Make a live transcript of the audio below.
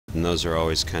and those are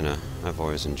always kind of... I've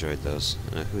always enjoyed those.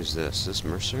 Who's this? Is this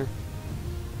Mercer?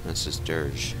 This is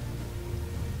Dirge.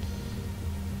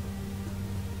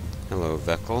 Hello,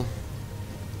 Veckel.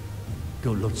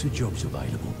 Got lots of jobs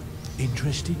available.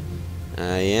 Interested?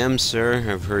 I am, sir.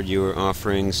 I've heard you were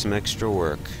offering some extra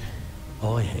work.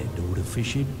 I handle the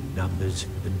fishing, numbers,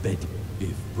 and bed.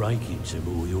 If break-ins are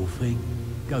all your thing,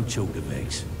 go talk to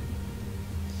Vex.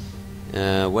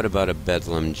 What about a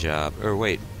bedlam job? Or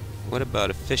wait, what about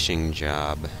a fishing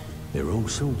job? There are all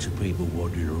sorts of people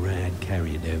wandering around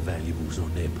carrying their valuables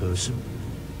on their person,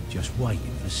 just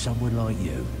waiting for someone like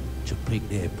you to pick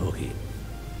their pocket.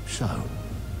 So,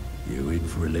 you in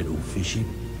for a little fishing?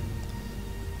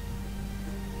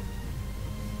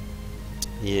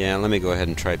 Yeah, let me go ahead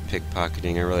and try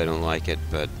pickpocketing. I really don't like it,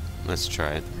 but let's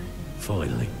try it.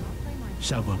 Finally,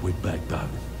 someone with backbone.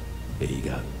 Here you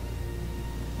go.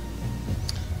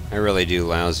 I really do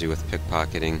lousy with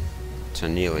pickpocketing.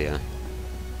 Tonilia.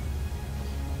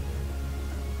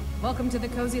 Welcome to the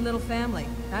cozy little family.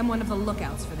 I'm one of the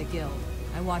lookouts for the guild.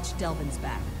 I watch Delvin's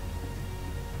back.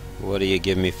 What do you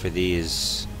give me for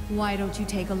these? Why don't you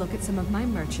take a look at some of my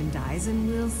merchandise and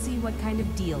we'll see what kind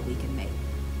of deal we can make.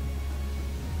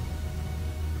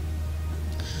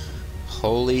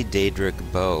 Holy Daedric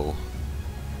Bow.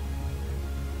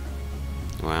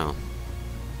 Wow.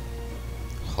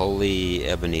 Holy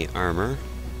Ebony Armor.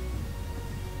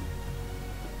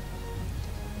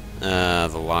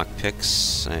 The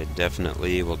lockpicks, I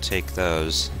definitely will take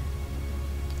those.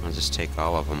 I'll just take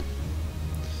all of them.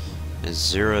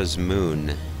 Azura's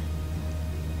Moon.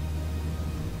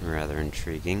 Rather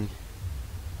intriguing.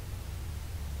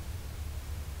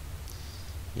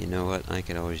 You know what? I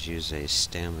could always use a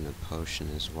stamina potion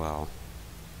as well.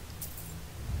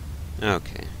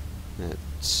 Okay.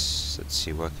 Let's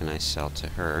see, what can I sell to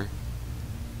her?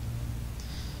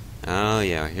 Oh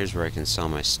yeah, here's where I can sell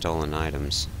my stolen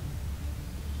items.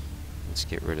 Let's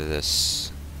get rid of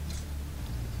this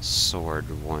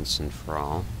sword once and for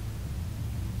all.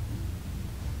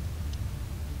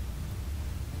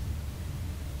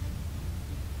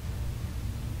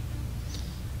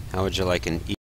 How would you like an